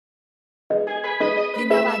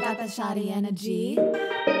shoddy energy.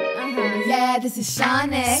 Yeah, this is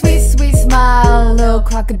Shonyx. Sweet, sweet smile, little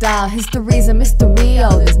crocodile. History's a mystery,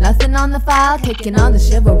 oh, there's nothing on the file. Taking on the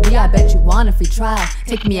chivalry, I bet you want a free trial.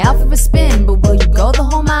 Take me out for a spin, but will you go the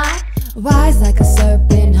whole mile? Wise like a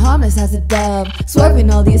serpent, harmless as a dove. Swerving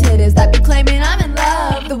all these hitters that be claiming I'm in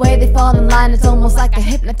love. The way they fall in line, it's almost like I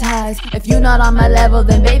hypnotize. If you're not on my level,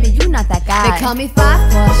 then baby, you not that guy. They call me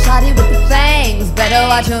 5'4", shoddy with the fangs. Better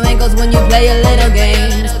watch your ankles when you play your little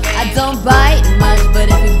games. I don't bite much, but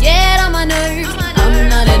if you get on my nerves, I'm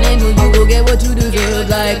not an angel, you will get what you deserve.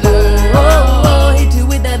 Like, oh, oh, oh, hit you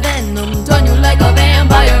with that venom. Turn you like a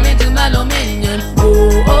vampire into my dominion.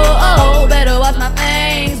 Oh, oh, oh, better watch my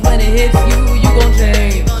fangs. When it hits you, you gon'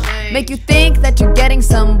 change. Make you think that you're getting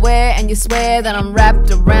somewhere, and you swear that I'm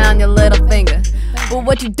wrapped around your little finger. But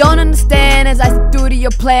what you don't understand is I see through to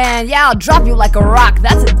your plan. Yeah, I'll drop you like a rock,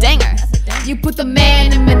 that's a dinger. You put the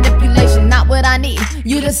man in manipulation, not what I need.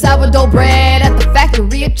 You the sourdough bread at the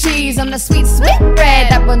factory of cheese. I'm the sweet, sweet bread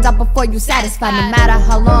that runs out before you satisfy. No matter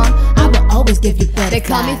how long, I will always give you butterflies. They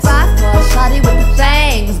call me 5'4", shoddy with the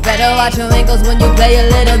fangs. Better watch your ankles when you play your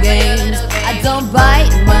little games. I don't bite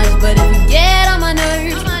much, but if you get on my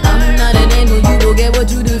nerves, I'm not an angel, you will get what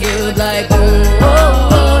you deserve. Like, oh, oh,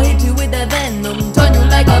 oh, hit you with that venom. Turn you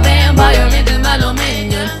like a vampire into my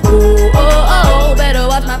dominion. Oh, oh, oh, better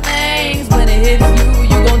watch my fangs. When it hits you,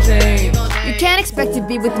 you gon' change. You can't expect to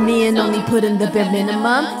be with me and only put in the bare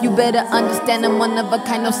minimum. You better understand I'm one of a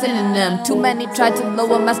kind, no synonym. Too many tried to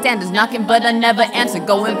lower my standards, knocking but I never answer.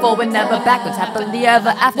 Going forward, never backwards, happily ever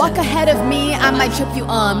after. Walk ahead of me, I might trip you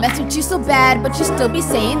on. Mess with you so bad, but you still be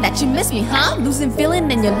saying that you miss me, huh? Losing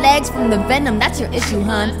feeling in your legs from the venom, that's your issue,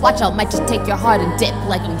 hun. Watch out, might just take your heart and dip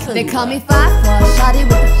like we could. They call me 5'4", shoddy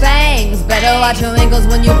with the fangs. Better watch your ankles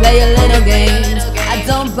when you play your little games. I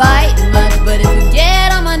don't bite much, but if you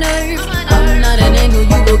get on my nerves, I'm not an angel,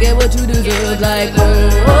 you go get what you deserve. Like, oh,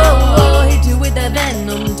 oh, oh, hit you with that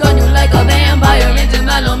venom. Turn you like a vampire into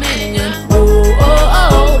my dominion. Oh,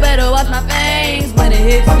 oh, oh, better watch my fangs. When it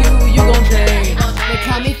hits you, you gon' change. They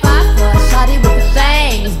call me 5'4", shoddy with the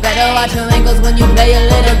fangs. Better watch your ankles when you play your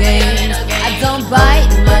little games. I don't bite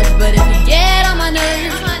much, but if you get on my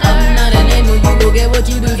nerves, I'm not an angel, you go get what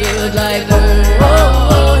you deserve. Like, oh, oh,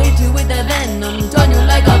 oh, hit you with that venom. Turn you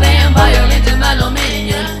like a vampire into my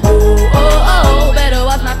dominion. Oh, oh, better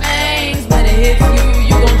watch my fangs. When it hits you,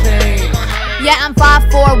 you gon' change. Yeah, I'm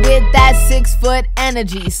 5'4" with that 6-foot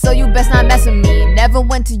energy, so you best not mess with me. Never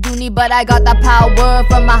went to uni, but I got that power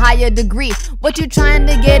from a higher degree. What you trying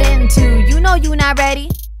to get into? You know you not ready.